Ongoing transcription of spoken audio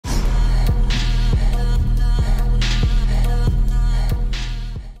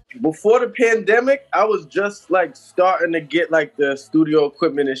before the pandemic, I was just like starting to get like the studio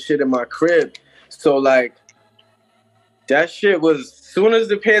equipment and shit in my crib. So like that shit was, soon as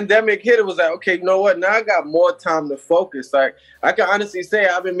the pandemic hit, it was like, okay, you know what? Now I got more time to focus. Like I can honestly say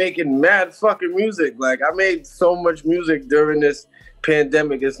I've been making mad fucking music. Like I made so much music during this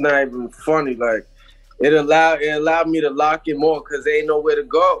pandemic. It's not even funny. Like it allowed me to lock in more because there ain't nowhere to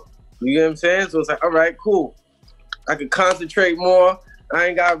go. You get what I'm saying? So it's like, all right, cool. I can concentrate more. I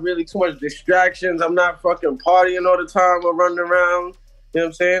ain't got really too much distractions. I'm not fucking partying all the time or running around. You know what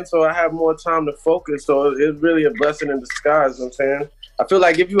I'm saying? So I have more time to focus. So it's really a blessing in disguise. You know what I'm saying? I feel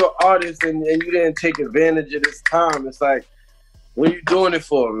like if you're an artist and you didn't take advantage of this time, it's like, what are you doing it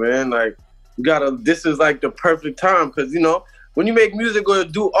for, man? Like, this is like the perfect time. Because, you know, when you make music or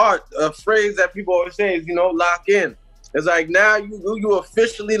do art, a phrase that people always say is, you know, lock in. It's like now you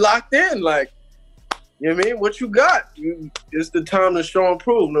officially locked in. Like, you know what I mean? What you got? It's the time to show and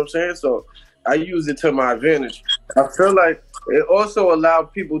prove, you know what I'm saying? So I use it to my advantage. I feel like it also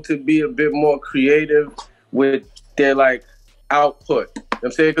allowed people to be a bit more creative with their, like, output. You know what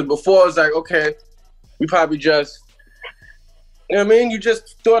I'm saying? Because before it's like, okay, we probably just, you know what I mean? You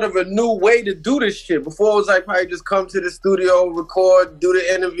just thought of a new way to do this shit. Before it was like, probably just come to the studio, record, do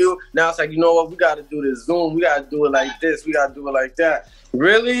the interview. Now it's like, you know what? We got to do this Zoom. We got to do it like this. We got to do it like that.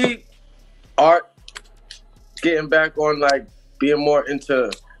 Really, art, getting back on, like, being more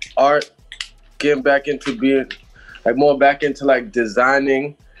into art, getting back into being, like, more back into, like,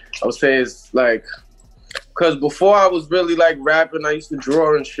 designing. I would say it's, like, because before I was really, like, rapping, I used to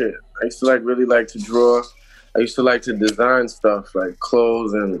draw and shit. I used to, like, really like to draw. I used to like to design stuff, like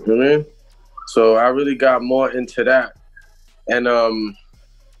clothes and, you know what I mean? So I really got more into that. And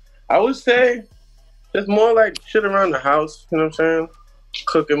I would say just more, like, shit around the house, you know what I'm saying?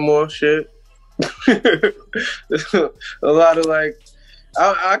 Cooking more shit. A lot of, like,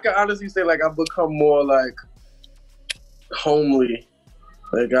 I can honestly say, like, I've become more, like, homely.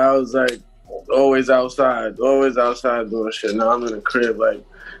 Like, I was, like, always outside doing shit. Now I'm in the crib, like,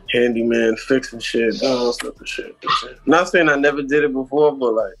 handyman, fixing shit, doing all sorts of shit. Not saying I never did it before,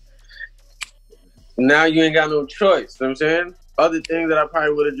 but, like, now you ain't got no choice, you know what I'm saying? Other things that I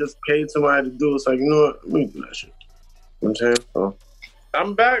probably would have just paid somebody to do, it's like, you know what, let me do that shit. You know what I'm saying? So,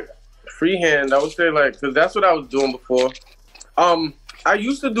 I'm back. Freehand, I would say, like, because that's what I was doing before. I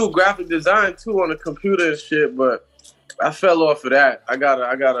used to do graphic design too on the computer and shit, but I fell off of that. I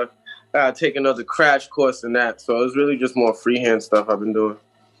gotta take another crash course in that. So it's really just more freehand stuff I've been doing.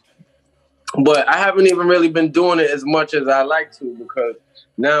 But I haven't even really been doing it as much as I like to because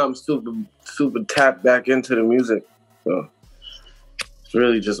now I'm super tapped back into the music. So it's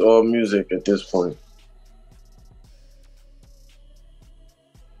really just all music at this point.